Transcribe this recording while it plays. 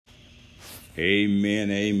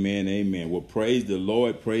Amen, amen, amen. Well, praise the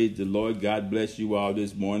Lord, praise the Lord. God bless you all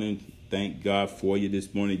this morning. Thank God for you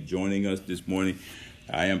this morning, joining us this morning.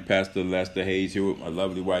 I am Pastor Lester Hayes here with my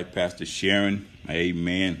lovely wife, Pastor Sharon.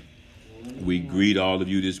 Amen. We greet all of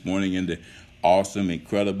you this morning in the awesome,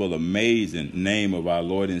 incredible, amazing name of our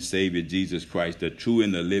Lord and Savior, Jesus Christ, the true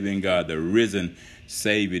and the living God, the risen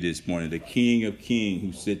Savior this morning, the King of Kings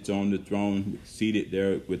who sits on the throne, seated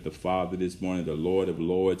there with the Father this morning, the Lord of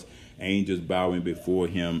Lords, angels bowing before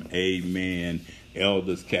him. Amen.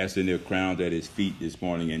 Elders casting their crowns at his feet this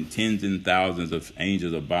morning, and tens and thousands of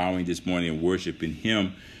angels are bowing this morning and worshiping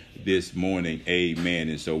him this morning. Amen.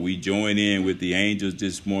 And so we join in with the angels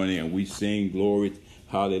this morning and we sing glory,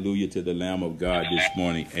 hallelujah, to the Lamb of God this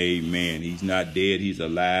morning. Amen. He's not dead. He's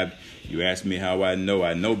alive. You ask me how I know.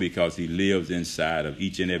 I know because he lives inside of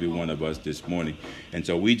each and every one of us this morning. And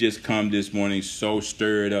so we just come this morning so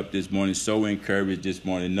stirred up this morning, so encouraged this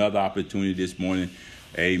morning, another opportunity this morning,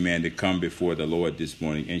 amen, to come before the Lord this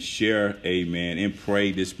morning and share, amen, and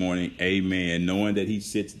pray this morning, amen, knowing that he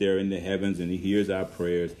sits there in the heavens and he hears our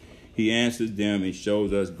prayers. He answers them and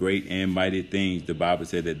shows us great and mighty things. The Bible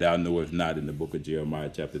said that thou knowest not in the book of Jeremiah,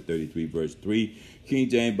 chapter 33, verse 3, King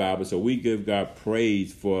James Bible. So we give God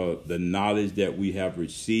praise for the knowledge that we have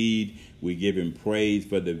received. We give him praise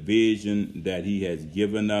for the vision that he has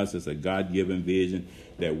given us. It's a God-given vision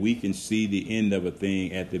that we can see the end of a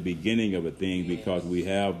thing at the beginning of a thing because we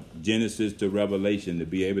have Genesis to Revelation to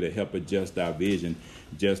be able to help adjust our vision,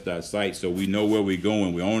 adjust our sight, so we know where we're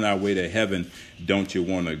going. We're on our way to heaven. Don't you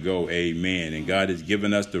want to go? Amen. And God has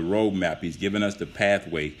given us the roadmap. He's given us the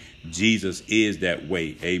pathway. Jesus is that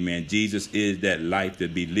way. Amen. Jesus is that life to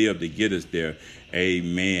be lived to get us there.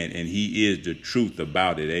 Amen. And he is the truth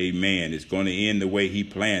about it. Amen. It's going to end the way he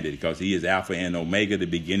planned it because he is Alpha and Omega, the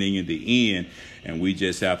beginning and the end. And we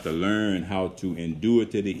just have to learn how to endure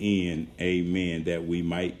to the end. Amen. That we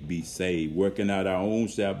might be saved, working out our own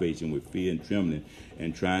salvation with fear and trembling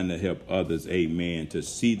and trying to help others. Amen. To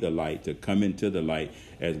see the light, to come into the light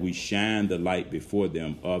as we shine the light before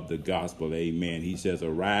them of the gospel. Amen. He says,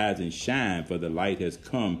 arise and shine, for the light has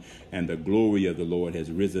come and the glory of the Lord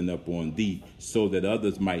has risen up on thee, so that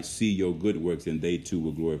others might see your good works and they too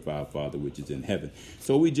will glorify our Father which is in heaven.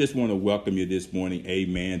 So we just want to welcome you this morning.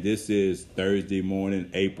 Amen. This is Thursday morning,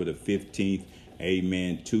 April the 15th.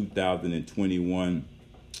 Amen. 2021.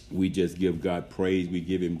 We just give God praise. We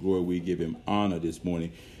give him glory. We give him honor this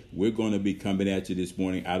morning. We're going to be coming at you this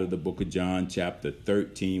morning out of the book of John, chapter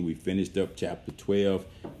 13. We finished up chapter 12.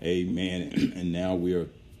 Amen. And now we're,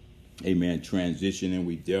 amen, transitioning.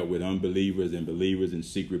 We dealt with unbelievers and believers and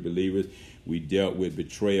secret believers. We dealt with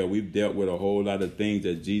betrayal. We've dealt with a whole lot of things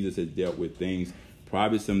that Jesus has dealt with, things,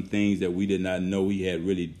 probably some things that we did not know he had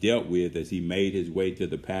really dealt with as he made his way to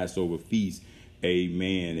the Passover feast.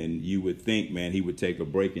 Amen. And you would think, man, he would take a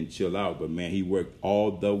break and chill out. But, man, he worked all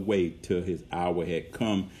the way till his hour had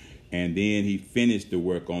come. And then he finished the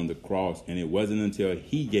work on the cross. And it wasn't until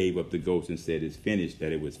he gave up the ghost and said it's finished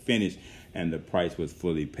that it was finished and the price was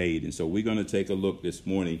fully paid. And so we're going to take a look this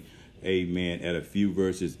morning, amen, at a few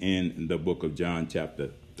verses in the book of John, chapter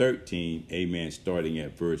 13, amen, starting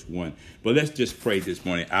at verse 1. But let's just pray this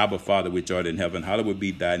morning. Abba, Father, which art in heaven, hallowed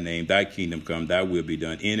be thy name. Thy kingdom come, thy will be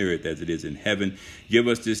done in earth as it is in heaven. Give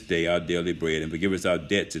us this day our daily bread, and forgive us our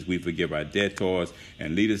debts as we forgive our debtors.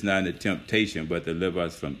 And lead us not into temptation, but deliver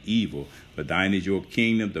us from evil. For thine is your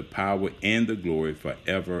kingdom, the power, and the glory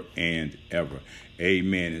forever and ever.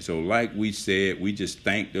 Amen. And so like we said, we just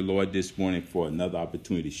thank the Lord this morning for another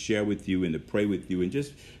opportunity to share with you and to pray with you and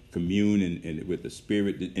just commune and with the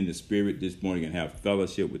Spirit, in the Spirit this morning, and have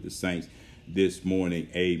fellowship with the saints this morning.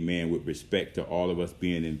 Amen. With respect to all of us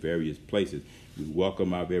being in various places. We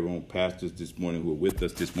welcome our very own pastors this morning who are with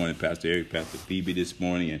us this morning, Pastor Eric, Pastor Phoebe this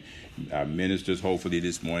morning, and our ministers hopefully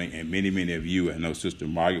this morning, and many, many of you. I know Sister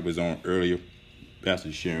Margaret was on earlier.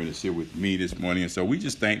 Pastor Sharon is here with me this morning. And so we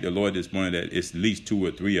just thank the Lord this morning that it's at least 2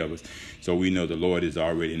 or 3 of us. So we know the Lord is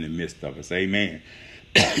already in the midst of us. Amen.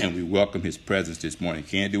 And we welcome his presence this morning.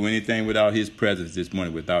 Can't do anything without his presence this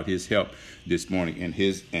morning, without his help this morning, and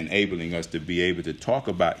his enabling us to be able to talk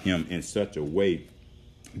about him in such a way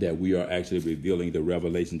that we are actually revealing the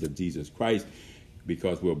revelations of Jesus Christ,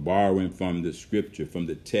 because we're borrowing from the scripture, from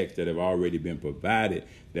the text that have already been provided,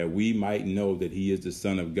 that we might know that he is the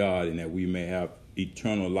Son of God and that we may have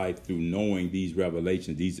eternal life through knowing these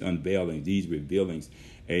revelations, these unveilings, these revealings.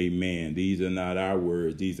 Amen. These are not our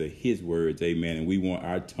words. These are his words. Amen. And we want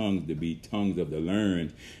our tongues to be tongues of the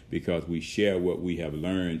learned, because we share what we have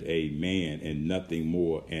learned. Amen. And nothing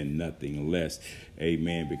more and nothing less.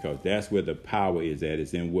 Amen. Because that's where the power is at.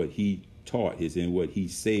 It's in what he taught. It's in what he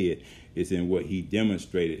said. It's in what he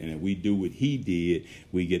demonstrated. And if we do what he did,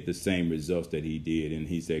 we get the same results that he did. And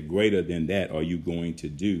he said, greater than that are you going to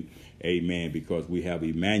do. Amen. Because we have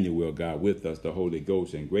Emmanuel, God, with us, the Holy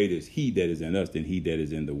Ghost, and greater is he that is in us than he that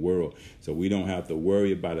is in the world. So we don't have to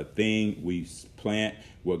worry about a thing. We plant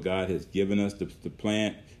what God has given us to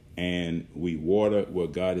plant, and we water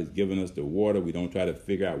what God has given us to water. We don't try to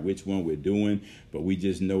figure out which one we're doing, but we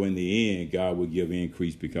just know in the end, God will give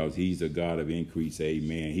increase because he's a God of increase.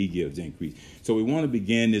 Amen. He gives increase. So we want to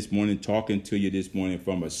begin this morning talking to you this morning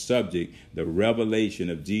from a subject, the revelation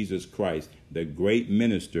of Jesus Christ, the great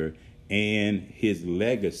minister, and his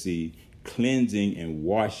legacy, cleansing and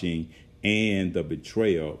washing, and the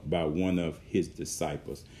betrayal by one of his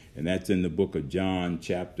disciples. And that's in the book of John,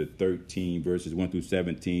 chapter 13, verses 1 through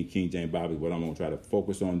 17. King James Bible is what I'm going to try to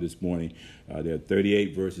focus on this morning. There are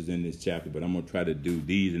 38 verses in this chapter, but I'm going to try to do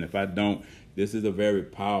these. And if I don't, this is a very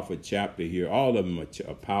powerful chapter here. All of them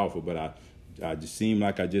are powerful, but I just seem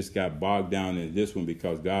like I just got bogged down in this one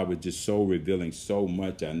because God was just so revealing so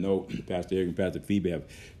much. I know Pastor Eric and Pastor Phoebe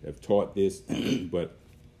have taught this, but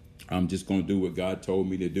I'm just going to do what God told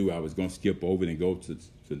me to do. I was going to skip over it and go to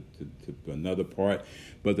another part.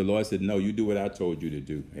 But the Lord said, no, you do what I told you to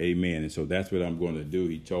do. Amen. And so that's what I'm going to do.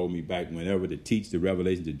 He told me back whenever to teach the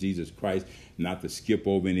revelation of Jesus Christ, not to skip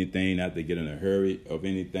over anything, not to get in a hurry of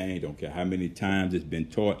anything. Don't care how many times it's been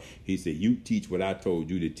taught. He said, you teach what I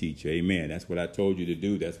told you to teach. Amen. That's what I told you to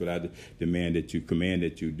do. That's what I command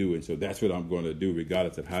that you do. And so that's what I'm going to do,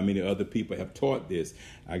 regardless of how many other people have taught this.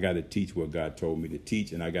 I got to teach what God told me to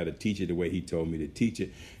teach, and I got to teach it the way he told me to teach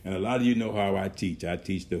it. And a lot of you know how I teach. I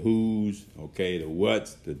teach the who's, okay, the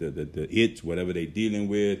what's, the it's, whatever they're dealing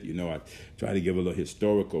with. You know, I try to give a little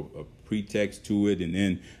historical pretext to it, and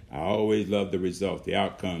then I always love the results, the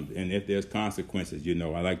outcomes, and if there's consequences, you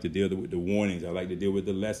know, I like to deal with the warnings. I like to deal with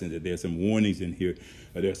the lessons. If there's some warnings in here,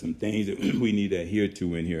 or there's some things that we need to adhere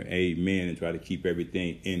to in here, amen, and try to keep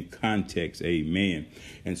everything in context, amen.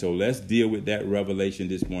 And so let's deal with that revelation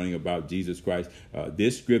this morning about Jesus Christ.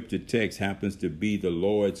 This scripture text happens to be the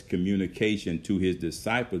Lord's communication to his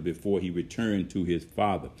disciples before he returned to his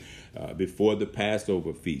Father. Before the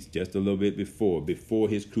Passover feast, just a little bit before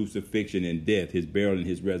his crucifixion and death, his burial and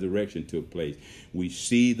his resurrection took place. We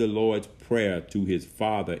see the Lord's prayer to his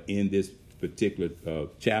Father in this particular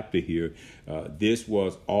chapter here. This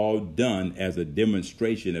was all done as a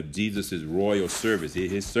demonstration of Jesus's royal service.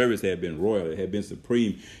 His service had been royal. It had been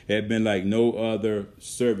supreme. It had been like no other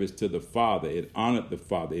service to the Father. It honored the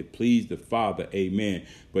Father. It pleased the Father. Amen.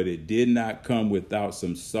 But it did not come without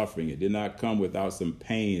some suffering. It did not come without some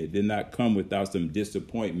pain. It did not come without some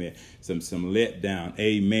disappointment, some letdown.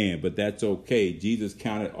 Amen. But that's okay. Jesus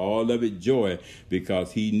counted all of it joy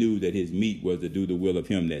because he knew that his meat was to do the will of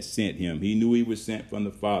him that sent him. He knew he was sent from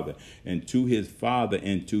the Father. And to his Father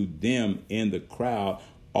and to them in the crowd,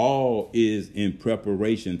 all is in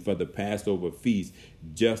preparation for the Passover feast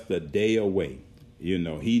just a day away. You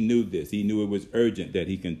know, he knew this. He knew it was urgent that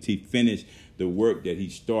he finish the work that he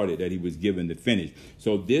started, that he was given to finish.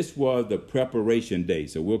 So this was the preparation day.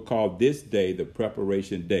 So we'll call this day the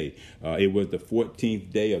preparation day. It was the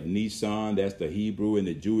 14th day of Nisan. That's the Hebrew and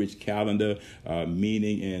the Jewish calendar,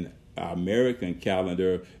 meaning in American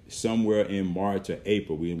calendar somewhere in March or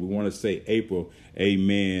April. We want to say April,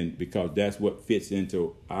 amen, because that's what fits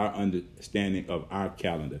into our understanding of our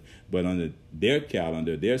calendar. But under their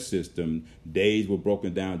calendar, their system, days were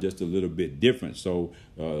broken down just a little bit different. So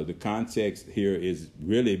the context here is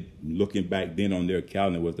really looking back then on their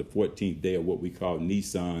calendar was the 14th day of what we call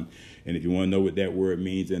Nisan. And if you want to know what that word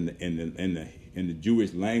means in the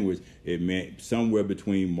Jewish language, it meant somewhere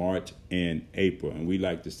between March and April. And we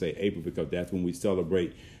like to say April because that's when we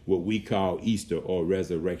celebrate what we call Easter or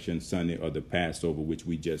Resurrection Sunday or the Passover, which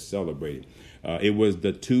we just celebrated. It was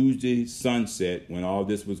the Tuesday sunset when all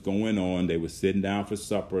this was going on. They were sitting down for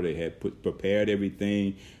supper. They had prepared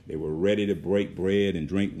everything. They were ready to break bread and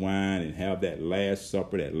drink wine and have that last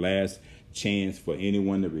supper, that last chance for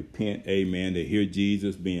anyone to repent, amen, to hear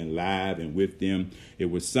Jesus being live and with them. It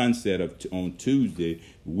was sunset on Tuesday,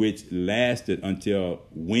 which lasted until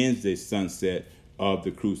Wednesday sunset of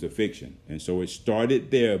the crucifixion. And so it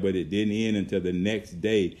started there, but it didn't end until the next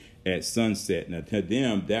day at sunset. Now, to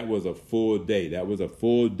them, that was a full day. That was a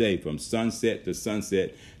full day from sunset to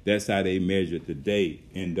sunset. That's how they measured the day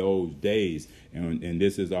in those days. And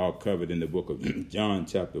this is all covered in the book of John,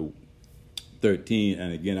 chapter 13,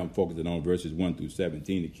 and again, I'm focusing on verses 1 through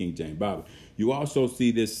 17, the King James Bible. You also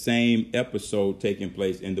see this same episode taking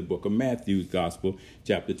place in the book of Matthew's Gospel,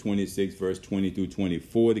 chapter 26, verse 20 through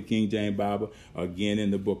 24, the King James Bible. Again,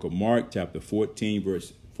 in the book of Mark, chapter 14,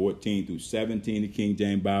 verse 14 through 17, the King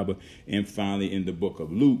James Bible, and finally in the book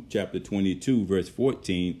of Luke, chapter 22, verse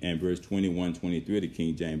 14, and verse 21, 23 of the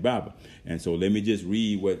King James Bible. And so let me just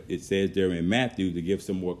read what it says there in Matthew to give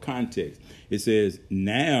some more context. It says,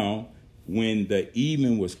 now when the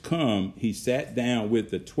evening was come, he sat down with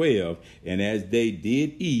the 12, and as they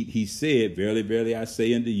did eat, he said, verily, verily, I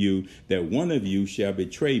say unto you, that one of you shall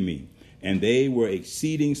betray me. And they were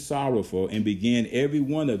exceeding sorrowful, and began every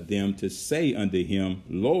one of them to say unto him,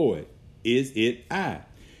 Lord, is it I?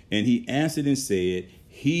 And he answered and said,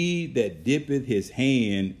 he that dippeth his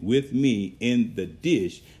hand with me in the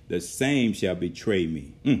dish, the same shall betray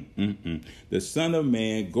me. The Son of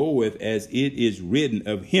Man goeth as it is written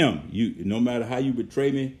of him. No matter how you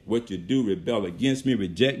betray me, what you do, rebel against me,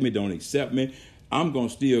 reject me, don't accept me, I'm going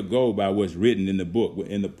to still go by what's written in the book,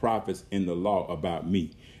 in the prophets, in the law about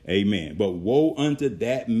me. Amen. But woe unto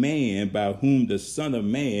that man by whom the Son of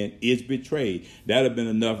Man is betrayed. That'd have been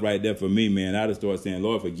enough right there for me, man. I'd have started saying,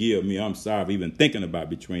 Lord, forgive me. I'm sorry for even thinking about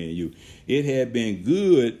betraying you. It had been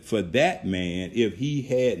good for that man if he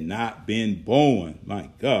had not been born. My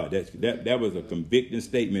God, that was a convicting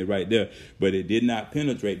statement right there. But it did not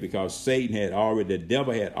penetrate because the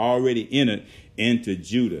devil had already entered into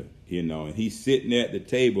Judah. And he's sitting at the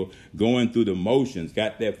table going through the motions,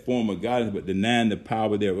 got that form of godliness, but denying the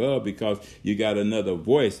power thereof because you got another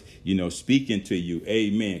voice, speaking to you,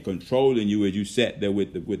 amen, controlling you as you sat there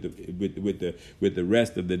with the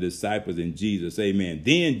rest of the disciples in Jesus, amen.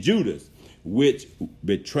 Then Judas, which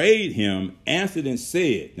betrayed him, answered and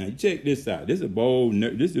said, now check this out, this is a bold,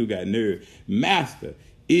 this dude got nerve, Master,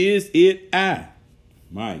 is it I?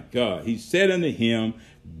 My God, he said unto him,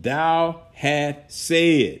 thou hast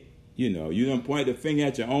said. You don't point the finger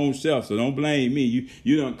at your own self, so don't blame me.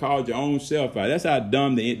 You don't call your own self out. That's how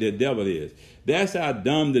dumb the devil is. That's how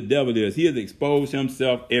dumb the devil is. He has exposed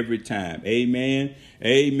himself every time. Amen.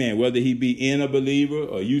 Amen. Whether he be in a believer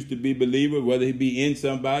or used to be a believer, whether he be in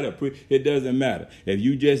somebody, it doesn't matter. If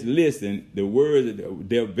you just listen, the words,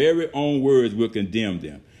 their very own words will condemn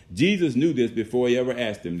them. Jesus knew this before he ever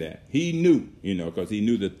asked him that. He knew, because he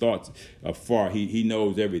knew the thoughts afar. He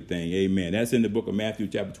knows everything. Amen. That's in the book of Matthew,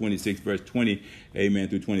 chapter 26, verse 20, amen,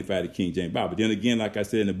 through 25, the King James Bible. Then again, like I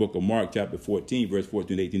said, in the book of Mark, chapter 14, verse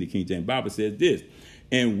 14 to 18, the King James Bible says this,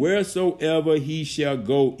 and wheresoever he shall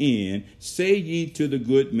go in, say ye to the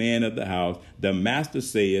good man of the house, the master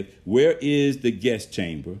saith, where is the guest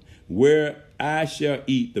chamber, where I shall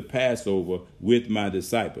eat the Passover with my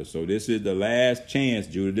disciples. So this is the last chance,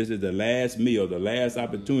 Judah. This is the last meal, the last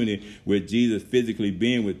opportunity with Jesus physically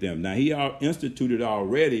being with them. Now, he instituted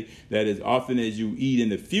already that as often as you eat in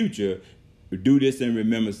the future, do this in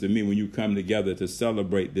remembrance to me when you come together to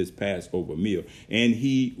celebrate this Passover meal. And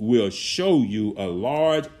he will show you a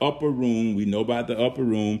large upper room. We know about the upper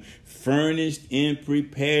room, furnished and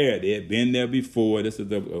prepared. They had been there before. This is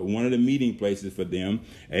one of the meeting places for them.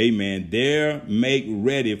 Amen. There make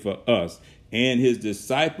ready for us. And his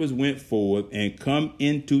disciples went forth and come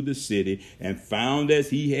into the city and found as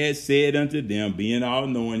he had said unto them, being all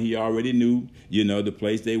knowing, he already knew, the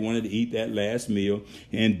place they wanted to eat that last meal.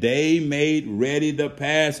 And they made ready the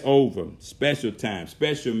Passover, special time,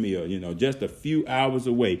 special meal, just a few hours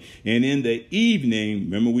away. And in the evening,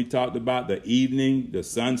 remember we talked about the evening, the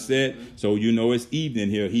sunset. So it's evening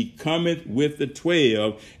here. He cometh with the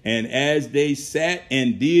 12. And as they sat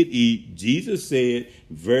and did eat, Jesus said,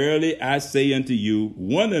 verily I say unto you,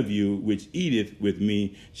 one of you which eateth with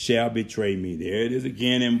me shall betray me. There it is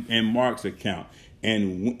again in Mark's account.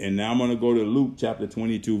 And now I'm going to go to Luke chapter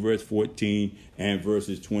 22, verse 14 and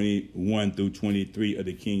verses 21 through 23 of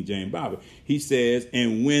the King James Bible. He says,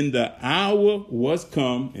 and when the hour was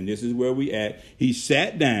come, and this is where we at, he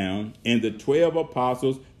sat down and the 12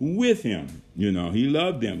 apostles with him. He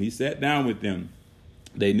loved them. He sat down with them.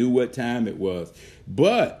 They knew what time it was.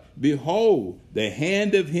 But behold, the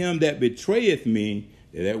hand of him that betrayeth me,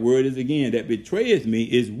 that word is again, that betrayeth me,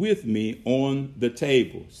 is with me on the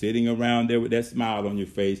table, sitting around there with that smile on your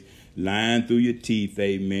face, lying through your teeth,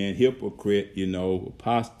 amen, hypocrite,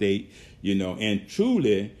 apostate, and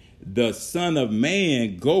truly the Son of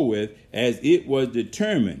Man goeth as it was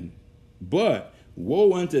determined. But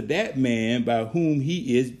woe unto that man by whom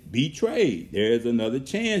he is betrayed. There is another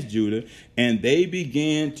chance, Judah. And they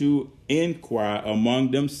began to inquire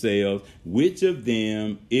among themselves which of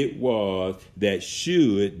them it was that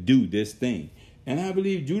should do this thing. And I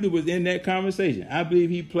believe Judah was in that conversation. I believe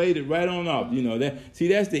he played it right on off.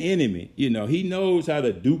 That's the enemy. He knows how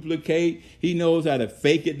to duplicate. He knows how to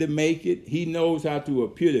fake it to make it. He knows how to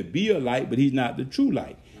appear to be a light, but he's not the true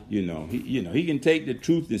light. He can take the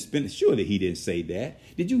truth and spin it. Surely he didn't say that.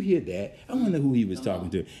 Did you hear that? I wonder who he was talking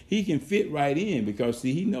to. He can fit right in because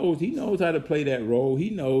see, he knows how to play that role. He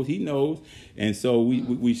knows. And so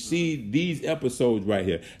we see these episodes right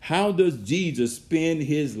here. How does Jesus spend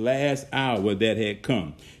his last hour that had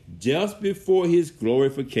come? Just before his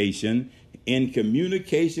glorification, in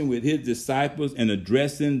communication with his disciples and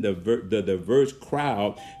addressing the diverse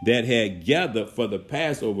crowd that had gathered for the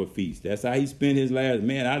Passover feast. That's how he spent his last.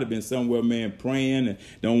 Man, I'd have been somewhere, man, praying and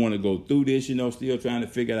don't want to go through this, still trying to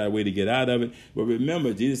figure out a way to get out of it. But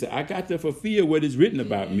remember, Jesus said, I got to fulfill what is written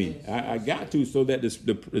about me. I got to, so that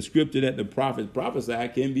the scripture that the prophets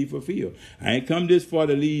prophesied can be fulfilled. I ain't come this far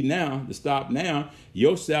to leave now, to stop now.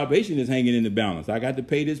 Your salvation is hanging in the balance. I got to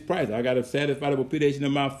pay this price. I got to satisfy the propitiation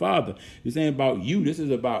of my Father. This ain't about you. This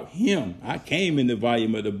is about him. I came in the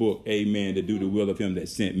volume of the book, amen, to do the will of him that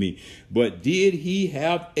sent me. But did he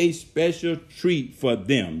have a special treat for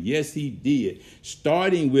them? Yes, he did.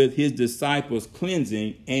 Starting with his disciples'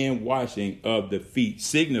 cleansing and washing of the feet,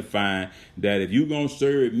 signifying that if you're going to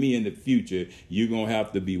serve me in the future, you're going to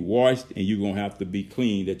have to be washed and you're going to have to be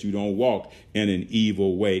clean, that you don't walk in an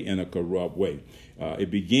evil way, in a corrupt way. He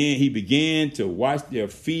began to wash their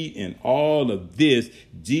feet, and all of this,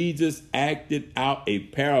 Jesus acted out a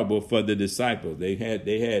parable for the disciples. They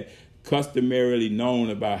had customarily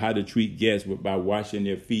known about how to treat guests by washing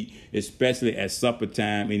their feet, especially at supper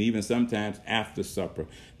time and even sometimes after supper.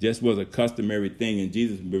 Just was a customary thing. And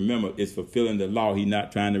Jesus, remember, is fulfilling the law. He's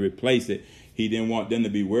not trying to replace it. He didn't want them to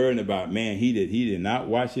be worrying about, man, he did not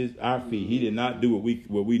wash our feet. He did not do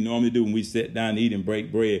what we normally do when we sit down to eat and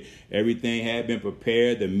break bread. Everything had been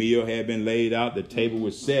prepared. The meal had been laid out. The table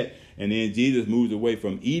was set. And then Jesus moves away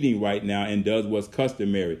from eating right now and does what's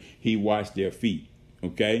customary. He washed their feet.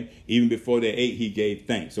 Okay, even before they ate, he gave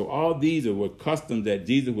thanks. So all these were customs that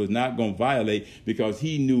Jesus was not going to violate, because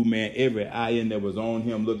he knew, man, every eye in that was on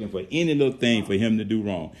him looking for any little thing for him to do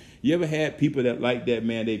wrong. You ever had people that like that,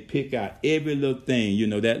 man? They pick out every little thing,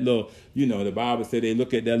 that little, the Bible said they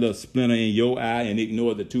look at that little splinter in your eye and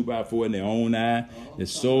ignore the 2x4 in their own eye.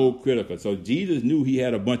 It's so critical. So Jesus knew he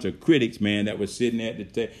had a bunch of critics, man, that was sitting at the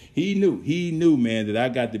table. He knew, man, that I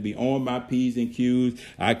got to be on my P's and Q's.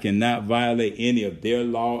 I cannot violate any of their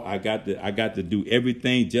law. I got to do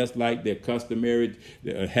everything just like their customary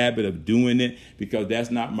habit of doing it, because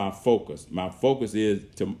that's not my focus. My focus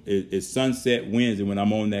is sunset Wednesday when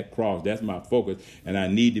I'm on that cross. That's my focus, and I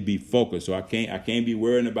need to be focused. So I can't be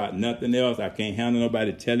worrying about nothing else. I can't handle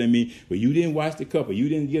nobody telling me, well, you didn't wash the cup, or you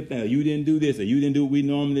didn't give that, or you didn't do this, or you didn't do what we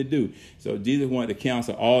normally do. So Jesus wanted to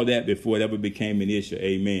counsel all that before it ever became an issue.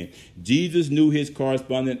 Amen. Jesus knew his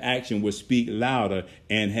corresponding action would speak louder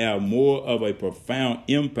and have more of a profound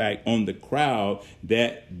impact on the crowd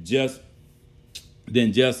than just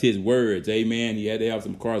his words. Amen. He had to have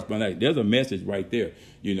some corresponding action. There's a message right there.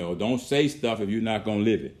 Don't say stuff if you're not going to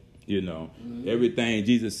live it. Everything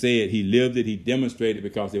Jesus said, he lived it, he demonstrated,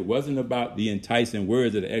 because it wasn't about the enticing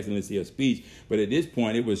words of the excellency of speech, but at this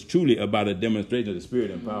point it was truly about a demonstration of the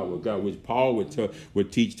Spirit and power of God, which Paul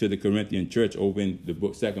would teach to the Corinthian church over in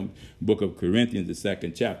the second book of Corinthians, the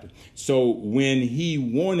 2nd chapter. So when he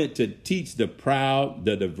wanted to teach the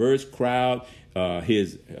diverse crowd,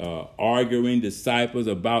 his arguing disciples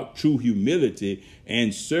about true humility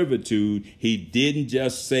and servitude, he didn't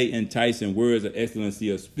just say enticing words of excellency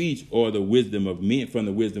of speech or the wisdom of men, from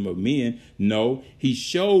the wisdom of men. No, he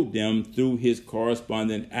showed them through his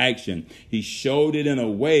corresponding action. He showed it in a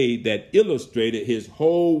way that illustrated his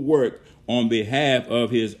whole work on behalf of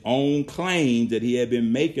his own claims that he had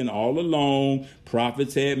been making all along.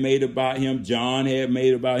 Prophets had made about him. John had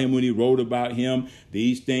made about him when he wrote about him.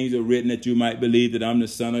 These things are written that you might believe that I'm the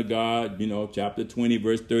Son of God. Chapter 20,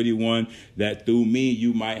 verse 31, that through me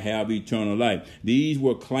you might have eternal life. These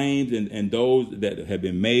were claims and those that had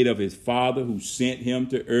been made of his Father, who sent him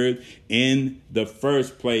to earth in the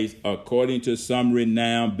first place, according to some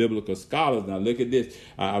renowned biblical scholars. Now look at this.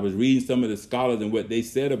 I was reading some of the scholars and what they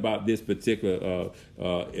said about this particular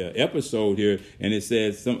episode here, and it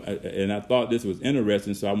says and I thought this was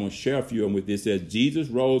interesting, so I'm going to share a few of them with this. It says Jesus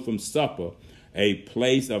rose from supper, a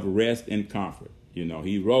place of rest and comfort.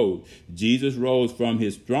 He rose. Jesus rose from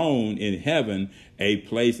his throne in heaven, a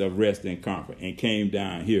place of rest and comfort, and came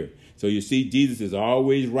down here. So you see, Jesus is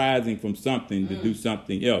always rising from something to do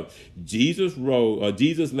something else. Jesus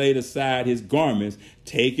laid aside his garments,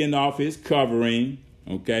 taking off his covering.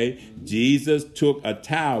 Okay, Jesus took a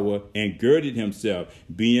towel and girded himself,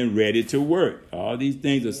 being ready to work. All these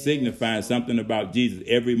things are signifying something about Jesus.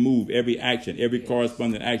 Every move, every action, every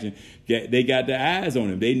corresponding action, they got their eyes on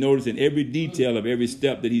him. They notice in every detail of every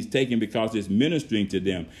step that he's taking because it's ministering to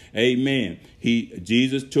them. Amen.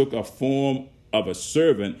 Jesus took a form of a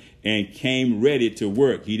servant and came ready to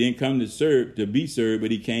work. He didn't come to be served,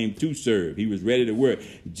 but he came to serve. He was ready to work.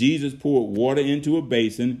 Jesus poured water into a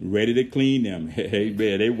basin, ready to clean them.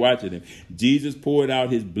 Amen. They watching him. Jesus poured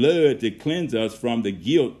out his blood to cleanse us from the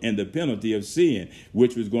guilt and the penalty of sin,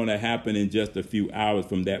 which was going to happen in just a few hours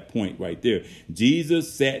from that point right there.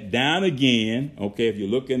 Jesus sat down again. Okay, if you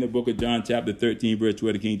look in the book of John chapter 13, verse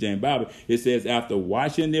 12, the King James Bible, it says, after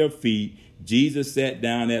washing their feet, Jesus sat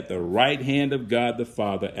down at the right hand of God the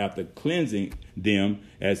Father after cleansing them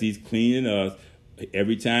as he's cleaning us.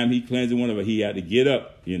 Every time he cleansed one of us, he had to get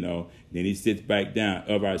up, Then he sits back down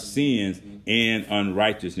of our sins and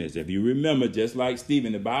unrighteousness. If you remember, just like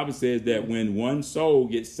Stephen, the Bible says that when one soul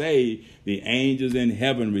gets saved, the angels in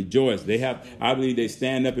heaven rejoice. I believe they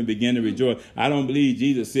stand up and begin to rejoice. I don't believe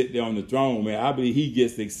Jesus sit there on the throne, man. I believe he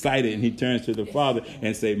gets excited and he turns to the Father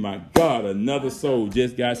and say, my God, another soul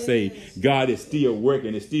just got saved. God is still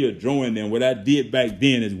working. It's still drawing them. What I did back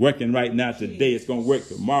then is working right now today. It's going to work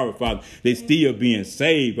tomorrow, Father. They still being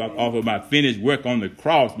saved off of my finished work on the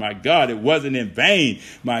cross. My God, it wasn't in vain.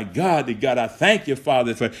 My God, I thank you,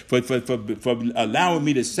 Father, for allowing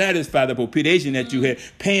me to satisfy the propitiation that you had,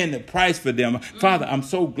 paying the price for them. Father, I'm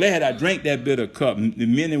so glad I drank that bitter cup. The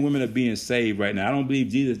men and women are being saved right now. I don't believe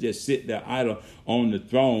Jesus just sit there idle on the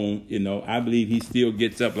throne. I believe he still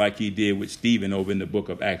gets up like he did with Stephen over in the book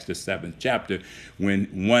of Acts, the 7th chapter.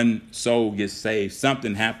 When one soul gets saved,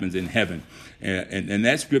 something happens in heaven. And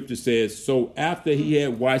that scripture says, so after he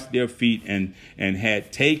had washed their feet and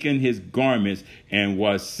had taken his garments and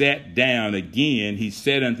was sat down again, he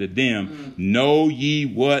said unto them, know ye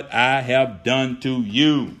what I have done to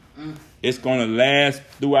you? It's going to last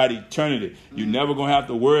throughout eternity. You're never going to have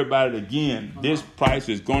to worry about it again. This price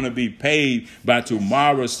is going to be paid by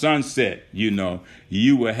tomorrow's sunset.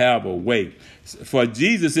 You will have a way. For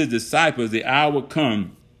Jesus' disciples, the hour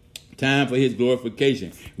come, time for his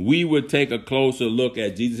glorification. We would take a closer look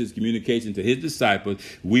at Jesus' communication to his disciples.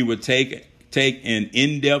 We would take an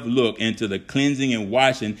in-depth look into the cleansing and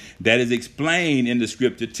washing that is explained in the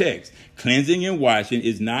scripture text. Cleansing and washing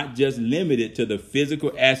is not just limited to the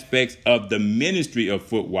physical aspects of the ministry of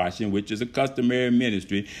foot washing, which is a customary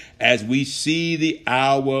ministry, as we see the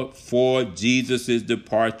hour for Jesus'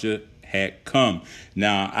 departure had come.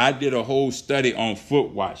 Now, I did a whole study on foot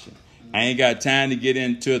washing. I ain't got time to get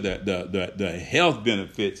into the health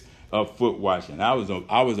benefits of foot washing. I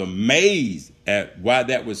was amazed at why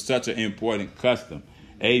that was such an important custom.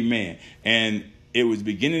 Amen. And it was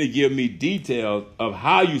beginning to give me details of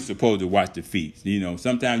how you're supposed to wash the feet.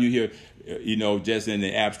 Sometimes you hear, just in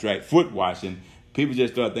the abstract foot washing, people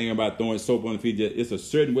just start thinking about throwing soap on the feet. It's a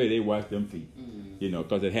certain way they wash them feet.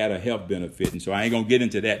 Because it had a health benefit. And so I ain't going to get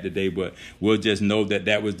into that today, but we'll just know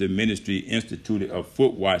that was the ministry instituted of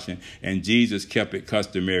foot washing, and Jesus kept it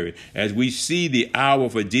customary. As we see the hour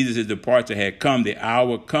for Jesus' departure had come, the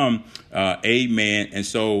hour come, amen. And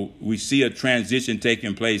so we see a transition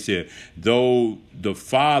taking place here. Though the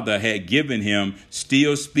Father had given him,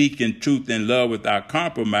 still speaking truth and love without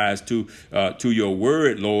compromise to your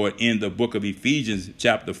word, Lord, in the book of Ephesians,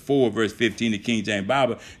 chapter 4, verse 15, the King James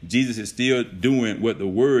Bible, Jesus is still doing what the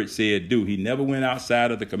word said do. He never went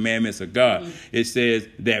outside of the commandments of God. It says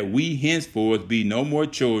that we henceforth be no more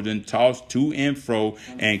children, tossed to and fro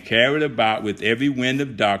and carried about with every wind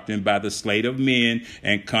of doctrine by the sleight of men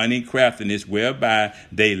and cunning craftiness, whereby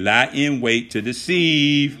they lie in wait to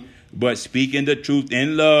deceive, but speaking the truth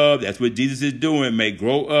in love, that's what Jesus is doing, may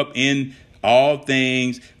grow up in all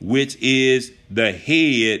things, which is the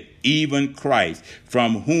head, even Christ,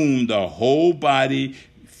 from whom the whole body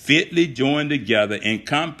fitly joined together and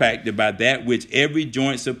compacted by that which every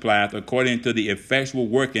joint supplieth, according to the effectual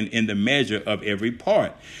working in the measure of every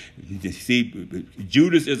part. See,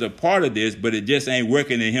 Judas is a part of this, but it just ain't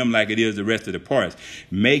working in him like it is the rest of the parts.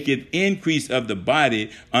 Maketh increase of the body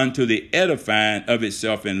unto the edifying of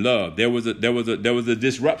itself in love. There was a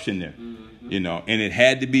disruption there, and it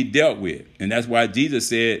had to be dealt with. And that's why Jesus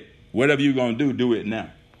said, whatever you're going to do, do it now.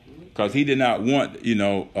 Because he did not want, the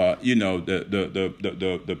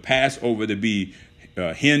Passover to be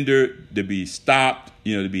hindered, to be stopped,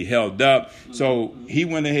 to be held up. So he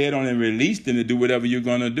went ahead on and released them to do whatever you're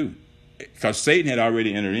going to do, because Satan had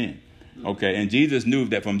already entered in. Okay, and Jesus knew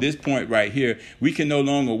that from this point right here, we can no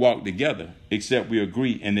longer walk together except we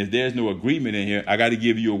agree. And if there's no agreement in here, I got to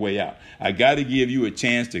give you a way out. I got to give you a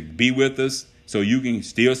chance to be with us, so you can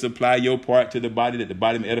still supply your part to the body, that the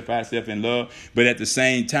body may edify itself in love. But at the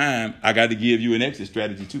same time, I got to give you an exit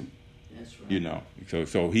strategy too. That's right. You know,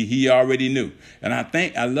 so he already knew. And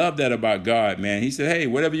I love that about God, man. He said, hey,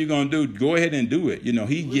 whatever you're going to do, go ahead and do it. You know,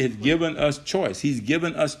 he has given us choice. He's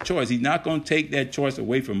given us choice. He's not going to take that choice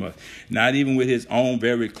away from us. Not even with his own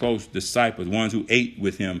very close disciples, ones who ate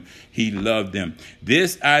with him. He loved them.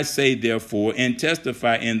 This I say, therefore, and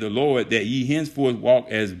testify in the Lord, that ye henceforth walk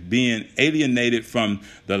as being alienated from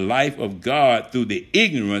the life of God through the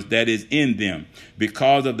ignorance that is in them,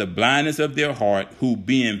 because of the blindness of their heart, who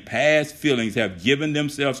being past feelings have given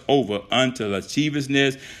themselves over unto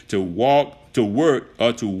lasciviousness, to work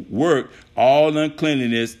all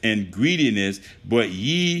uncleanness and greediness, but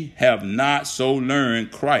ye have not so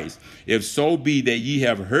learned Christ. If so be that ye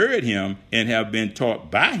have heard him and have been taught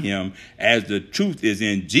by him, as the truth is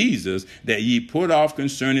in Jesus, that ye put off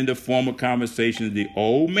concerning the former conversations the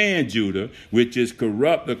old man Judah, which is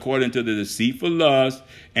corrupt according to the deceitful lust,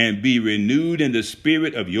 and be renewed in the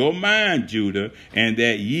spirit of your mind, Judah, and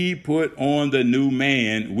that ye put on the new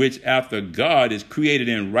man, which after God is created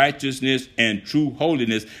in righteousness and true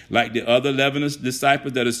holiness, like the other 11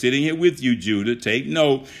 disciples that are sitting here with you, Judah. Take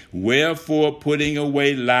note. Wherefore, putting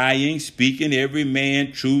away lying, speaking every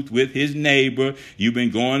man truth with his neighbor. You've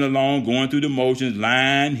been going along, going through the motions,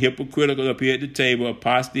 lying, hypocritical up here at the table,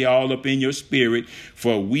 apostasy all up in your spirit.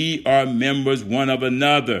 For we are members one of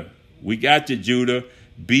another. We got you, Judah.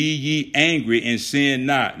 Be ye angry and sin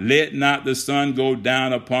not. Let not the sun go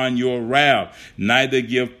down upon your wrath, neither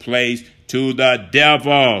give place to the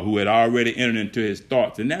devil, who had already entered into his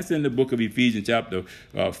thoughts. And that's in the book of Ephesians chapter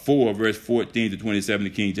 4, verse 14 to 27, the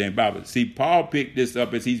King James Bible. See, Paul picked this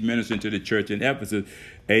up as he's ministering to the church in Ephesus.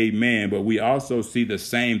 Amen. But we also see the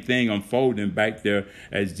same thing unfolding back there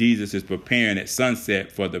as Jesus is preparing at sunset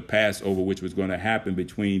for the Passover, which was going to happen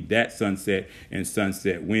between that sunset and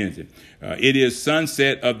Sunset Wednesday. It is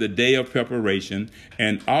sunset of the day of preparation,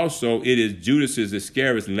 and also it is Judas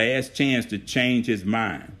Iscariot's last chance to change his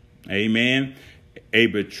mind. Amen. A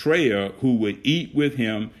betrayer who would eat with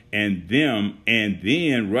him and them and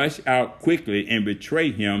then rush out quickly and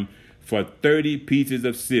betray him for 30 pieces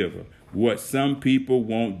of silver, what some people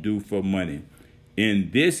won't do for money.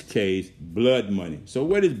 In this case, blood money. So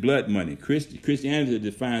what is blood money? Christianity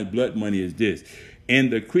defines blood money as this.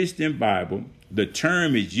 In the Christian Bible, the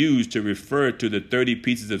term is used to refer to the 30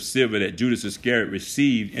 pieces of silver that Judas Iscariot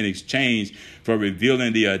received in exchange for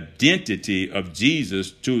revealing the identity of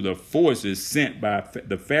Jesus to the forces sent by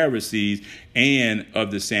the Pharisees and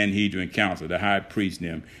of the Sanhedrin Council, the high priest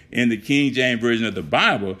them. In the King James Version of the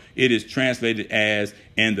Bible, it is translated as,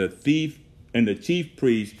 and the chief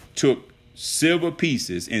priest took silver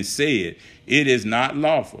pieces and said, it is not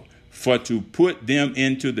lawful for to put them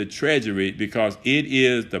into the treasury, because it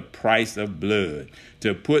is the price of blood.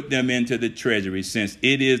 To put them into the treasury, since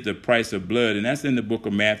it is the price of blood. And that's in the book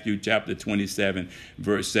of Matthew, chapter 27,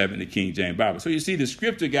 verse 7, the King James Bible. So you see, the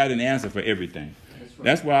scripture got an answer for everything.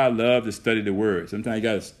 That's why I love to study the word. Sometimes you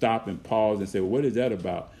got to stop and pause and say, well, what is that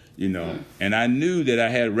about? You know, and I knew that I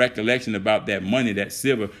had recollection about that money, that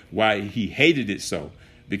silver, why he hated it so,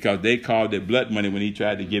 because they called it blood money when he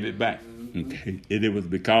tried to give it back. Okay. It was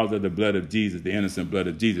because of the blood of Jesus, the innocent blood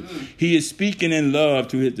of Jesus. He is speaking in love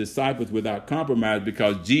to his disciples without compromise,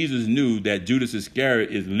 because Jesus knew that Judas Iscariot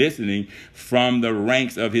is listening from the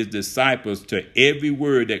ranks of his disciples to every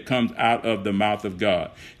word that comes out of the mouth of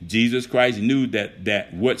God. Jesus Christ knew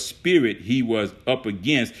that what spirit he was up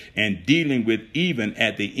against and dealing with even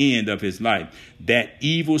at the end of his life. That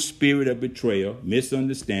evil spirit of betrayal,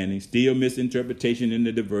 misunderstanding, still misinterpretation in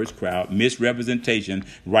the diverse crowd, misrepresentation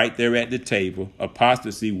right there at the table,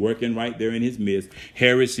 apostasy working right there in his midst,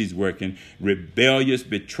 heresies working, rebellious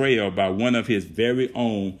betrayal by one of his very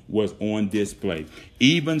own was on display.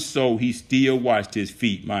 Even so, he still washed his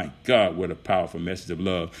feet. My God, what a powerful message of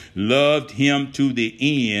love. Loved him to the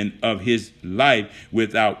end of his life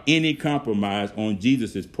without any compromise on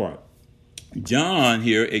Jesus's part. John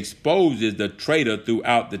here exposes the traitor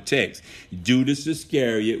throughout the text. Judas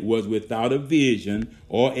Iscariot was without a vision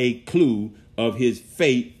or a clue of his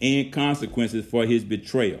fate and consequences for his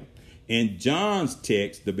betrayal. In John's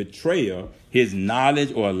text, the betrayer, his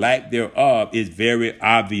knowledge or lack thereof, is very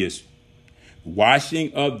obvious.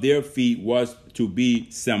 Washing of their feet was to be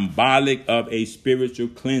symbolic of a spiritual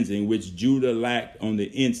cleansing, which Judah lacked on the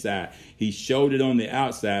inside. He showed it on the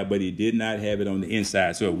outside, but he did not have it on the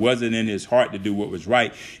inside. So it wasn't in his heart to do what was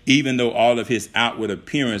right, even though all of his outward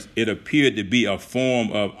appearance, it appeared to be a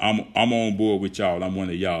form of, I'm on board with y'all, I'm one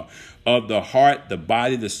of y'all. Of the heart, the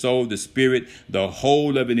body, the soul, the spirit, the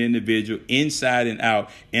whole of an individual, inside and out,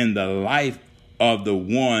 and the life of the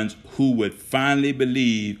ones who would finally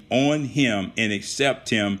believe on him and accept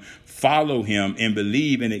him, follow him, and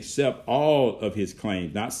believe and accept all of his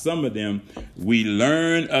claims, not some of them. We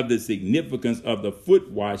learn of the significance of the foot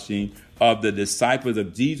washing of the disciples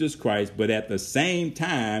of Jesus Christ, but at the same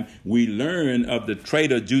time, we learn of the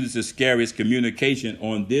traitor Judas Iscariot's communication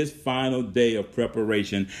on this final day of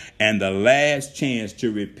preparation and the last chance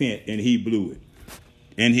to repent, and he blew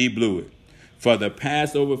it. For the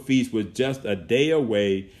Passover feast was just a day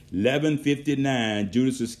away, 11:59,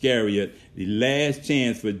 Judas Iscariot, the last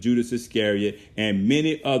chance for Judas Iscariot and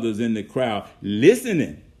many others in the crowd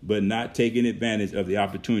listening, but not taking advantage of the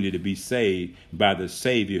opportunity to be saved by the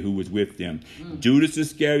Savior who was with them. Judas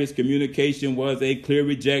Iscariot's communication was a clear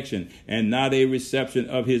rejection and not a reception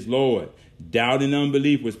of his Lord. Doubt and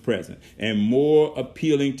unbelief was present, and more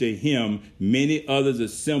appealing to him, many others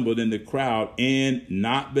assembled in the crowd in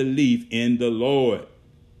not belief in the Lord.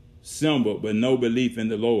 Assembled, but no belief in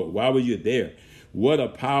the Lord. Why were you there? What a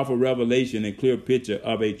powerful revelation and clear picture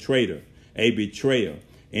of a traitor, a betrayer,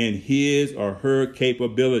 and his or her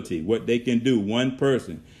capability, what they can do, one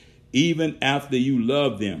person. Even after you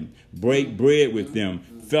love them, break bread with them,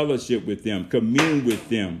 fellowship with them, commune with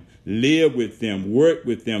them, live with them, work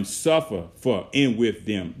with them, suffer for and with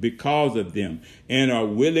them, because of them, and are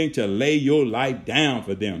willing to lay your life down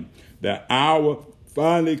for them. The hour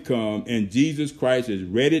finally come, and Jesus Christ is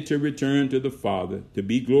ready to return to the Father, to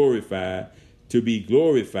be glorified,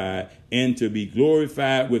 and to be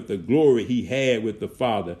glorified with the glory he had with the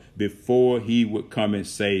Father before he would come and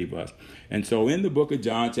save us. And so in the book of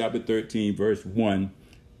John, chapter 13, verse 1,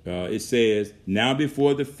 it says, now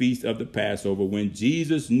before the feast of the Passover, when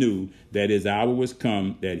Jesus knew that his hour was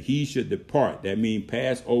come, that he should depart, that means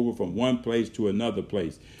pass over from one place to another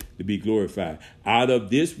place to be glorified, out of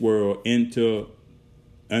this world unto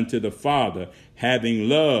the Father, having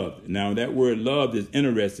loved. Now that word loved is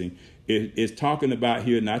interesting. It's talking about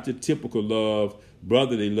here not the typical love,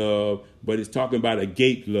 brotherly love, but it's talking about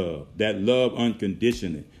agape love, that love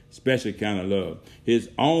unconditionally. Special kind of love. His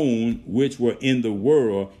own, which were in the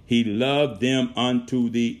world, he loved them unto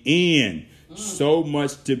the end. So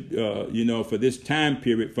much to, for this time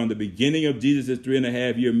period, from the beginning of Jesus'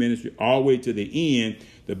 3.5 year ministry all the way to the end,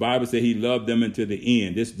 the Bible said he loved them unto the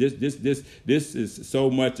end. This is so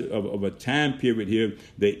much of a time period here,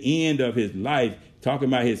 the end of his life, talking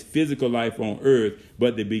about his physical life on earth,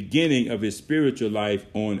 but the beginning of his spiritual life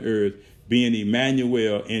on earth, being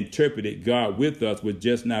Emmanuel, interpreted God with us, was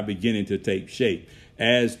just now beginning to take shape.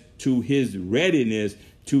 As to his readiness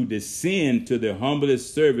to descend to the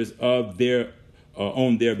humblest service of their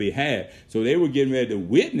on their behalf. So they were getting ready to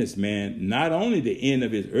witness, man, not only the end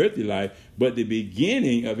of his earthly life, but the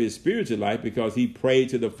beginning of his spiritual life, because he prayed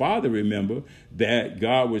to the Father, remember, that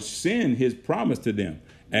God would send his promise to them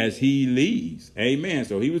as he leaves. Amen.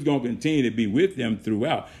 So he was going to continue to be with them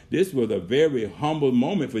throughout. This was a very humble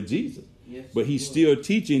moment for Jesus. Yes, but he's still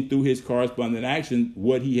teaching through his corresponding action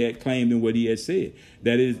what he had claimed and what he had said.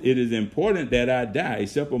 That is, it is important that I die.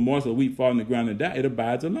 Except a morsel of wheat fall on the ground and die, it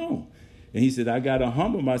abides alone. And he said, I got to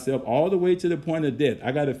humble myself all the way to the point of death.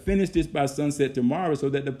 I got to finish this by sunset tomorrow so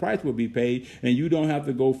that the price will be paid and you don't have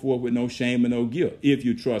to go forth with no shame and no guilt if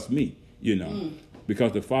you trust me,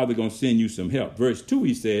 because the Father going to send you some help. Verse 2,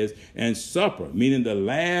 he says, and supper, meaning the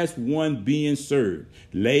last one being served,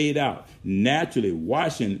 laid out. Naturally,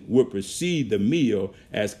 washing would precede the meal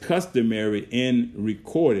as customary and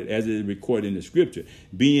recorded, as it is recorded in the scripture.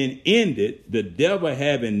 Being ended, the devil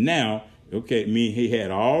having now, he had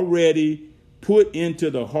already put into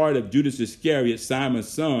the heart of Judas Iscariot, Simon's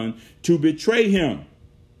son, to betray him.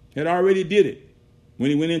 Had already did it when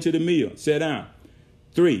he went into the meal, sat down.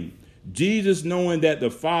 3, Jesus, knowing that the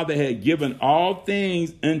Father had given all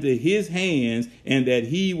things into his hands and that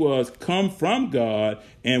he was come from God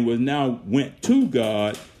and was now went to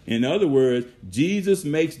God. In other words, Jesus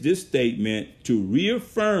makes this statement to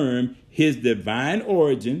reaffirm his divine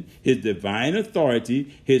origin, his divine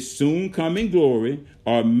authority, his soon coming glory,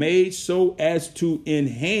 are made so as to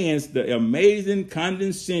enhance the amazing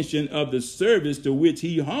condescension of the service to which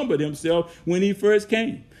he humbled himself when he first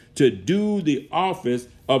came, to do the office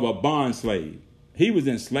of a bond slave. He was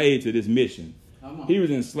enslaved to this mission. He was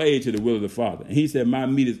enslaved to the will of the Father. And he said, my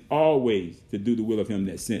meat is always to do the will of him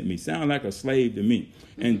that sent me. Sound like a slave to me.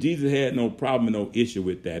 And Jesus had no problem, no issue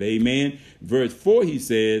with that. Amen. Verse 4, he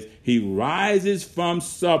says, he rises from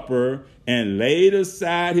supper and laid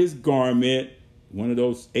aside his garment, one of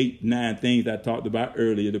those 8, 9 things I talked about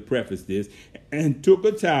earlier to preface this, and took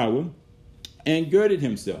a towel and girded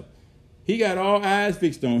himself. He got all eyes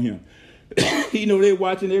fixed on him. He know they're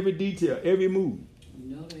watching every detail, every move.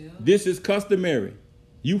 This is customary.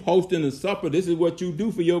 You hosting a supper. This is what you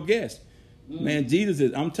do for your guests. Man, Jesus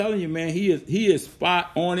is, I'm telling you, man, he is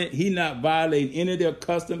spot on it. He not violating any of their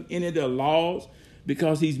custom, any of their laws,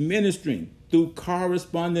 because he's ministering through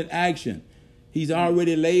correspondent action. He's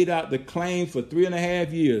already laid out the claim for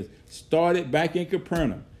 3.5 years, started back in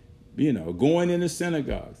Capernaum, going into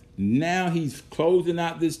synagogues. Now he's closing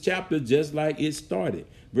out this chapter just like it started.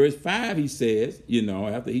 Verse 5, he says,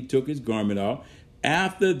 after he took his garment off,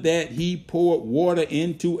 after that he poured water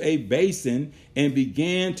into a basin and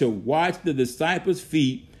began to wash the disciples'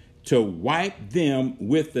 feet, to wipe them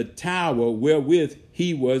with the towel wherewith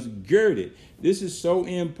he was girded. This is so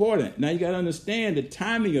important. Now you got to understand the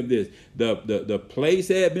timing of this. The place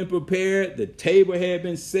had been prepared. The table had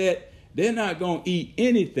been set. They're not going to eat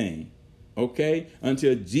anything, okay,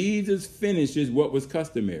 until Jesus finishes what was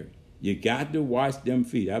customary. You got to wash them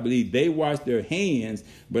feet. I believe they washed their hands,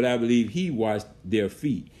 but I believe he washed their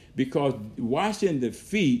feet. Because washing the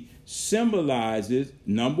feet symbolizes,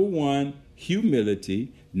 number one,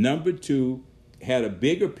 humility. Number two, had a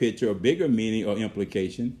bigger picture, a bigger meaning or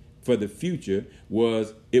implication for the future,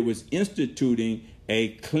 it was instituting a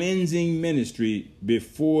cleansing ministry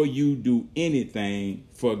before you do anything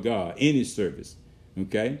for God, any service.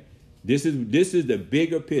 Okay? This is the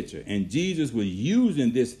bigger picture. And Jesus was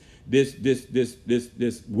using this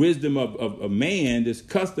wisdom of man, this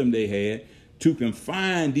custom they had, to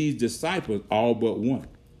confine these disciples, all but one.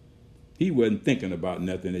 He wasn't thinking about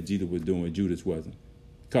nothing that Jesus was doing. Judas wasn't,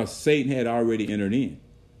 because Satan had already entered in.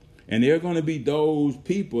 And there are going to be those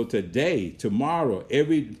people today, tomorrow,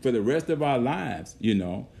 for the rest of our lives, they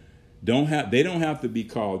don't have to be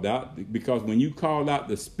called out, because when you call out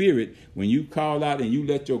the Spirit, when you call out and you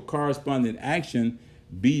let your corresponding action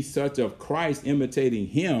be such of Christ imitating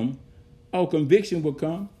him, conviction will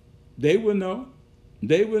come. They will know.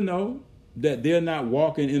 They will know that they're not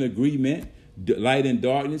walking in agreement. Light and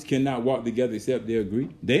darkness cannot walk together except they agree.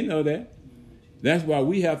 They know that. That's why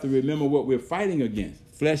we have to remember what we're fighting against.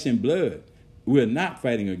 Flesh and blood. We're not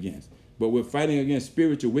fighting against. But we're fighting against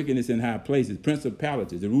spiritual wickedness in high places,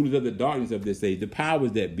 principalities, the rulers of the darkness of this age, the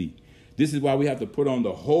powers that be. This is why we have to put on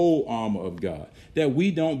the whole armor of God, that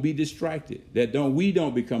we don't be distracted, we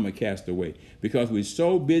don't become a castaway, because we're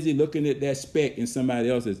so busy looking at that speck in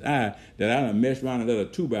somebody else's eye that I done mess around and let a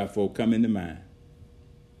 2x4 come into mine.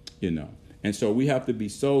 And so we have to be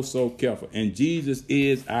so careful. And Jesus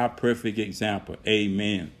is our perfect example.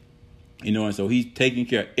 Amen. And so he's taking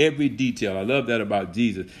care of every detail. I love that about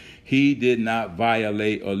Jesus. He did not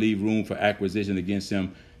violate or leave room for acquisition against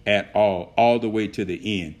him at all the way to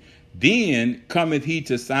the end. Then cometh he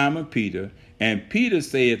to Simon Peter, and Peter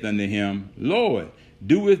saith unto him, Lord,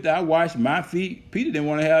 doest thou wash my feet? Peter didn't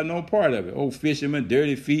want to have no part of it. Oh, fisherman,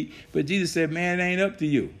 dirty feet. But Jesus said, man, it ain't up to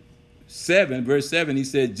you. Verse 7, he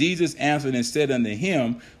said, Jesus answered and said unto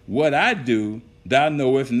him, what I do, thou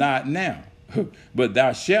knowest not now, but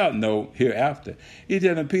thou shalt know hereafter. He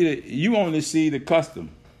told him, Peter, you only see the custom.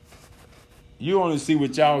 You only see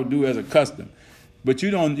what y'all do as a custom. But you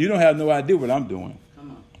don't have no idea what I'm doing.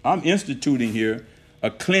 I'm instituting here a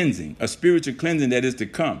cleansing, a spiritual cleansing that is to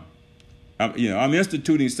come. I'm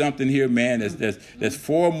instituting something here, man, that's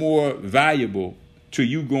far more valuable to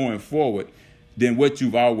you going forward than what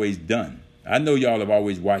you've always done. I know y'all have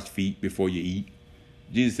always washed feet before you eat.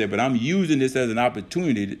 Jesus said, but I'm using this as an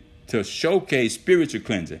opportunity to showcase spiritual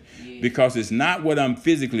cleansing, because it's not what I'm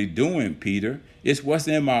physically doing, Peter. It's what's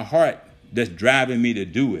in my heart that's driving me to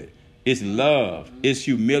do it. It's love. It's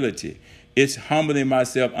humility. It's humbling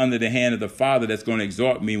myself under the hand of the Father that's going to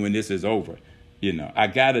exhort me when this is over. I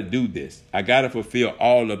got to do this. I got to fulfill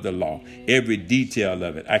all of the law, every detail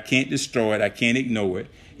of it. I can't destroy it. I can't ignore it.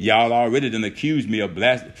 Y'all already done accused me of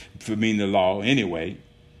blaspheming the law anyway.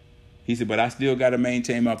 He said, but I still got to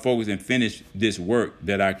maintain my focus and finish this work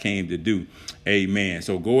that I came to do. Amen.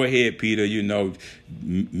 So go ahead, Peter,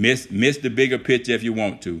 miss the bigger picture if you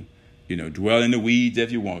want to. Dwell in the weeds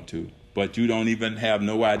if you want to. But you don't even have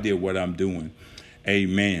no idea what I'm doing.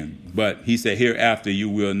 Amen. But he said, hereafter you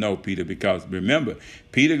will know, Peter, because remember,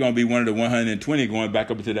 Peter going to be one of the 120 going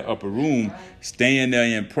back up into the upper room, staying there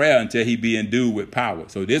in prayer until he be endued with power.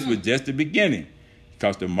 So this was just the beginning,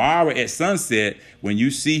 because tomorrow at sunset, when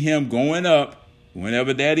you see him going up,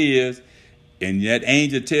 whenever that is, and that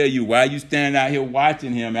angel tell you why you standing out here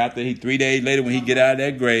watching him after 3 days later when he get out of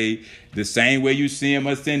that grave, the same way you see him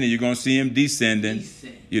ascending, you're going to see him descending.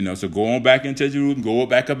 So go on back into Jerusalem, go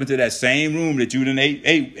back up into that same room that you done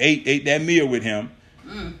ate that meal with him,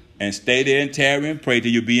 and stay there and tarry and pray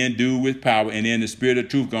till you be endued with power. And then the Spirit of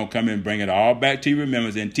truth going to come and bring it all back to your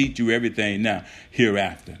remembrance and teach you everything now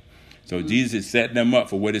hereafter. So Jesus is setting them up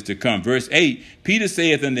for what is to come. Verse 8, Peter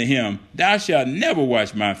saith unto him, thou shalt never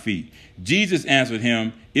wash my feet. Jesus answered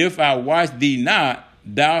him, if I wash thee not,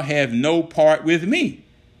 thou have no part with me.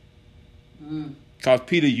 Because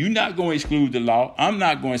Peter, you're not going to exclude the law. I'm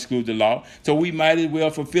not going to exclude the law. So we might as well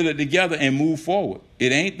fulfill it together and move forward.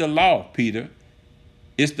 It ain't the law, Peter.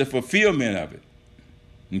 It's the fulfillment of it.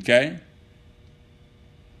 Okay?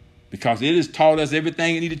 Because it has taught us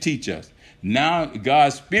everything it need to teach us. Now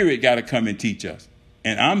God's Spirit got to come and teach us.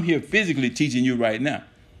 And I'm here physically teaching you right now.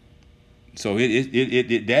 So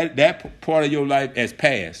that part of your life has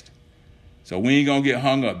passed. So we ain't going to get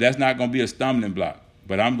hung up. That's not going to be a stumbling block.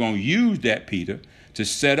 But I'm going to use that, Peter, to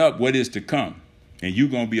set up what is to come. And you're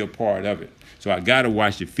going to be a part of it. So I got to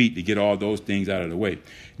wash your feet to get all those things out of the way.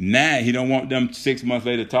 Now, he don't want them 6 months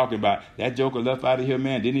later talking about, that joker left out of here,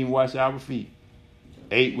 man, didn't even wash our feet.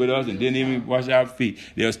 Ate with us and didn't even wash our feet.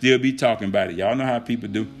 They'll still be talking about it. Y'all know how people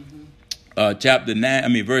do.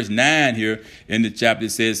 Verse 9 here in the chapter, it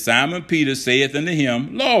says, Simon Peter saith unto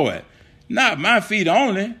him, Lord, not my feet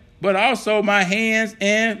only, but also my hands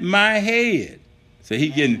and my head. So he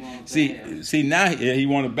getting, see now he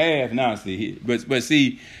want a bath now, but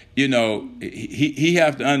see, you know, he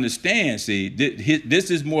have to understand, see,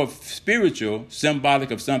 this is more spiritual,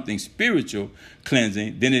 symbolic of something spiritual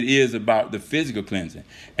cleansing than it is about the physical cleansing.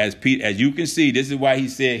 As you can see, this is why he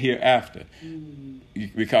said hereafter.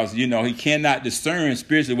 Because, you know, he cannot discern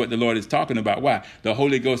spiritually what the Lord is talking about. Why? The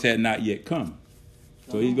Holy Ghost had not yet come.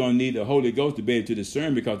 So he's going to need the Holy Ghost to be able to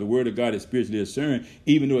discern, because the word of God is spiritually discerned,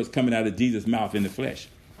 even though it's coming out of Jesus' mouth in the flesh.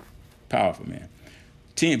 Powerful, man.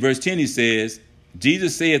 Verse 10, he says,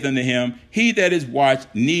 Jesus saith unto him, he that is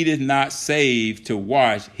washed needeth not save to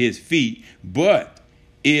wash his feet, but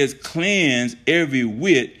is cleansed every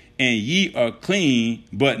whit, and ye are clean,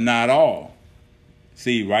 but not all.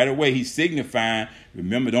 See, right away he's signifying,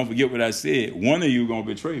 remember, don't forget what I said, one of you going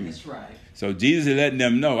to betray me. That's right. So Jesus is letting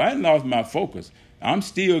them know, I ain't lost my focus. I'm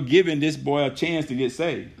still giving this boy a chance to get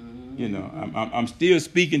saved. You know, I'm still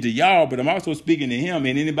speaking to y'all, but I'm also speaking to him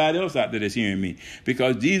and anybody else out there that's hearing me.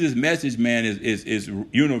 Because Jesus' message, man, is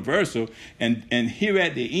universal. And here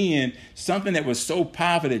at the end, something that was so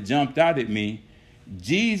powerful that jumped out at me,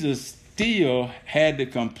 Jesus still had to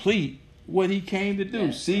complete what he came to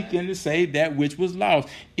do, seek and to save that which was lost,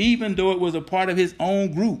 even though it was a part of his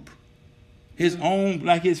own group. His own,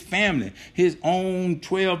 like his family, his own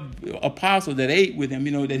 12 apostles that ate with him,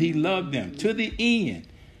 you know, that he loved them to the end.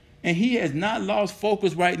 And he has not lost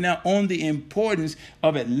focus right now on the importance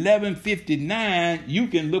of at 11:59, you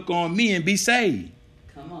can look on me and be saved.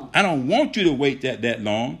 Come on. I don't want you to wait that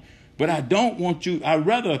long, but I don't want you, I'd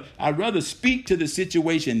rather speak to the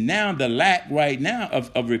situation now, the lack right now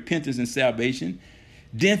of repentance and salvation,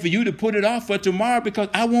 than for you to put it off for tomorrow, because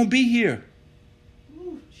I won't be here.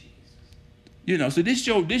 You know, so this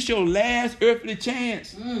your last earthly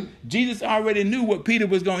chance. Jesus already knew what Peter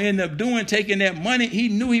was going to end up doing, taking that money. He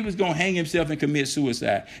knew he was going to hang himself and commit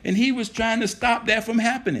suicide. And he was trying to stop that from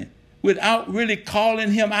happening without really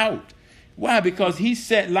calling him out. Why? Because he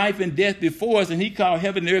set life and death before us, and he called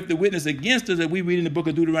heaven and earth to witness against us, that we read in the book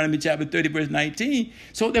of Deuteronomy chapter 30, verse 19,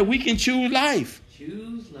 so that we can choose life.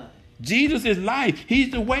 Choose life. Jesus is life.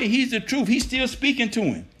 He's the way. He's the truth. He's still speaking to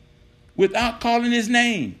him without calling his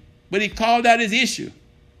name. But he called out his issue.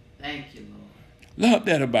 Thank you, Lord. Love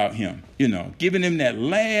that about him, you know, giving him that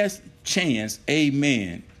last chance.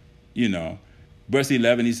 Amen. You know, verse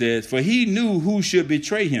 11, he says, for he knew who should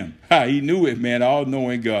betray him. He knew it, man,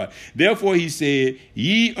 all-knowing God. Therefore he said,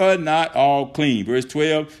 ye are not all clean. Verse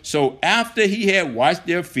 12, so after he had washed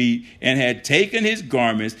their feet and had taken his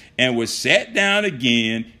garments and was sat down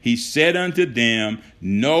again, he said unto them,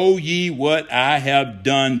 know ye what I have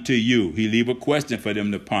done to you? He leave a question for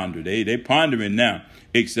them to ponder. They pondering now,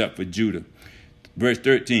 except for Judah. Verse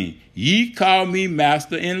 13, ye call me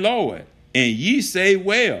master and Lord, and ye say,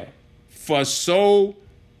 well, for so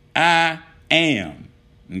I am.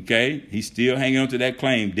 Okay, he's still hanging on to that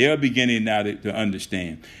claim. They're beginning now to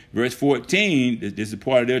understand. Verse 14, this is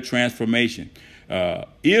part of their transformation.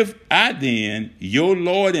 If I then, your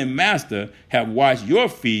Lord and Master, have washed your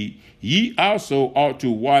feet, ye also ought to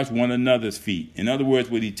wash one another's feet. In other words,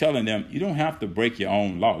 what he's telling them, you don't have to break your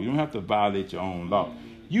own law. You don't have to violate your own law.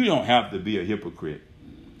 You don't have to be a hypocrite.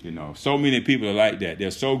 You know, so many people are like that.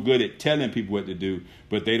 They're so good at telling people what to do,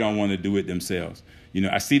 but they don't want to do it themselves. You know,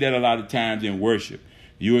 I see that a lot of times in worship.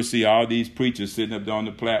 You will see all these preachers sitting up on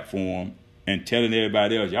the platform and telling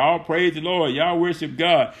everybody else, y'all praise the Lord, y'all worship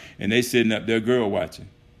God. And they sitting up there girl watching.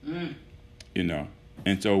 You know,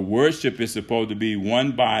 And so worship is supposed to be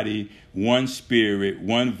one body, one spirit,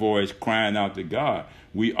 one voice crying out to God.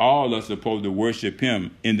 We all are supposed to worship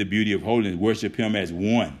him in the beauty of holiness, worship him as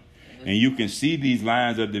one. And you can see these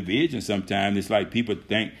lines of division sometimes. It's like people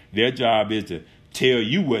think their job is to tell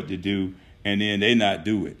you what to do, and then they not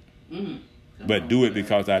do it. But do it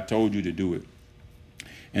because I told you to do it.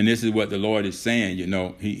 And this is what the Lord is saying,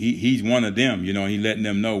 he's one of them, he letting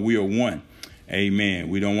them know we are one. Amen.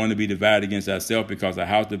 We don't want to be divided against ourselves, because a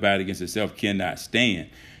house divided against itself cannot stand.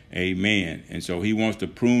 Amen. And so he wants to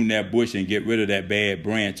prune that bush and get rid of that bad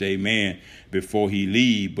branch. Amen. Before he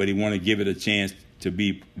leave, but he want to give it a chance to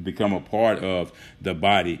become a part of the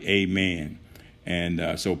body. Amen.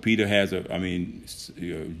 And so Judas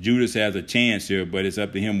has a chance here, but it's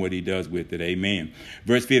up to him what he does with it. Amen.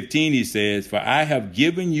 Verse 15, he says, "For I have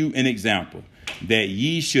given you an example, that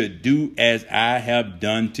ye should do as I have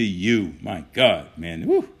done to you." My God, man.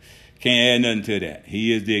 Whew. Can't add nothing to that.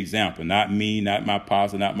 He is the example. Not me, not my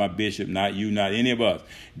pastor, not my bishop, not you, not any of us.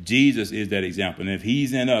 Jesus is that example. And if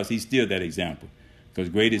he's in us, he's still that example. Because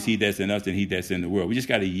greater is he that's in us than he that's in the world. We just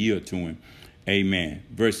got to yield to him. Amen.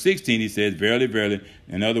 Verse 16, he says, "Verily, verily,"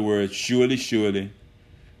 in other words, surely, surely,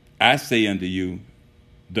 I say unto you,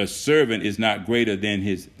 the servant is not greater than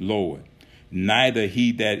his Lord, neither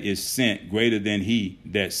he that is sent greater than he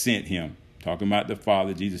that sent him. Talking about the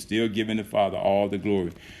Father, Jesus still giving the Father all the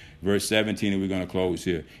glory. Verse 17, and we're going to close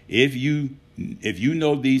here. If you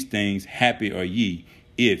know these things, happy are ye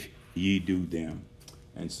if ye do them.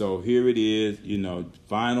 And so here it is,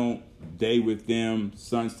 final day with them.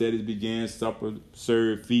 Sunset is began, supper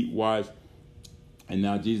served, feet washed. And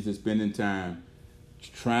now Jesus is spending time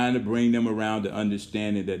trying to bring them around to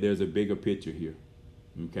understanding that there's a bigger picture here.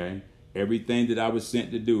 Okay? Everything that I was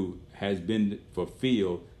sent to do has been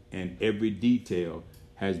fulfilled, and every detail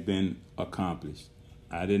has been accomplished.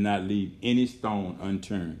 I did not leave any stone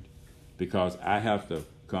unturned, because I have to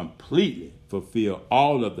completely fulfill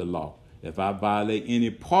all of the law. If I violate any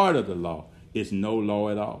part of the law, it's no law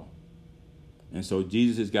at all. And so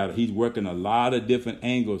Jesus he's working a lot of different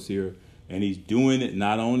angles here, and he's doing it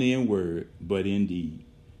not only in word, but in deed,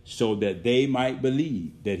 so that they might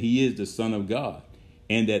believe that he is the Son of God,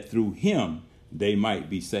 and that through him they might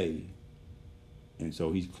be saved. And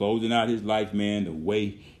so he's closing out his life, man, the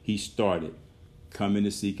way he started, coming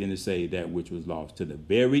to seek and to save that which was lost, to the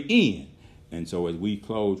very end. And so as we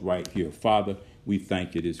close right here, Father, we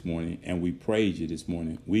thank you this morning, and we praise you this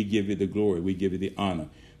morning. We give you the glory. We give you the honor.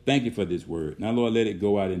 Thank you for this word. Now, Lord, let it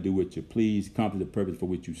go out and do what you please, accomplish the purpose for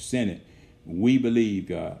which you sent it. We believe,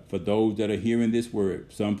 God, for those that are hearing this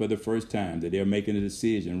word, some for the first time, that they're making a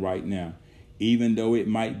decision right now, even though it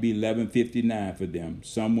might be 11:59 for them.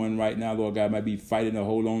 Someone right now, Lord God, might be fighting to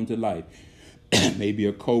hold on to life. Maybe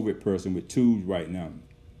a COVID person with tubes right now.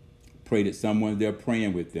 Pray that someone's there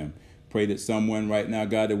praying with them. Pray that someone right now,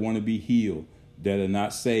 God, that want to be healed, that are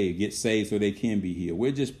not saved, get saved so they can be healed.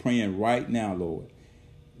 We're just praying right now, Lord,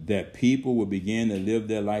 that people will begin to live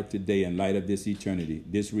their life today in light of this eternity,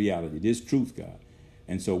 this reality, this truth, God.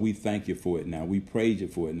 And so we thank you for it now. We praise you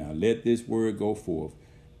for it now. Let this word go forth,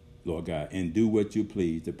 Lord God, and do what you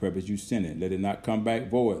please, the purpose you sent it. Let it not come back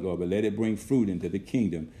void, Lord, but let it bring fruit into the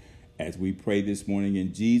kingdom, as we pray this morning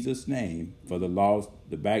in Jesus' name for the lost,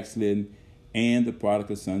 the backslidden, and the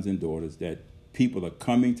prodigal sons and daughters, that people are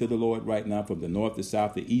coming to the Lord right now from the north, the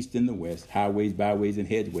south, the east, and the west, highways, byways, and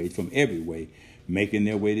hedgeways, from every way, making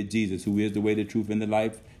their way to Jesus, who is the way, the truth, and the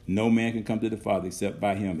life. No man can come to the Father except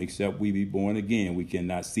by him, except we be born again. We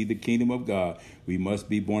cannot see the kingdom of God. We must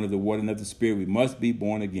be born of the water and of the Spirit. We must be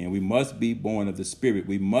born again. We must be born of the Spirit.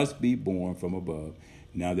 We must be born from above.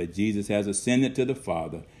 Now that Jesus has ascended to the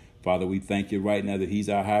Father, Father, we thank you right now that he's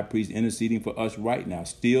our high priest interceding for us right now,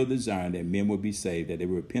 still desiring that men will be saved, that they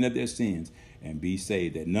will repent of their sins and be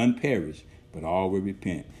saved, that none perish, but all will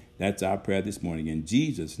repent. That's our prayer this morning. In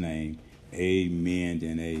Jesus' name, amen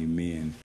and amen.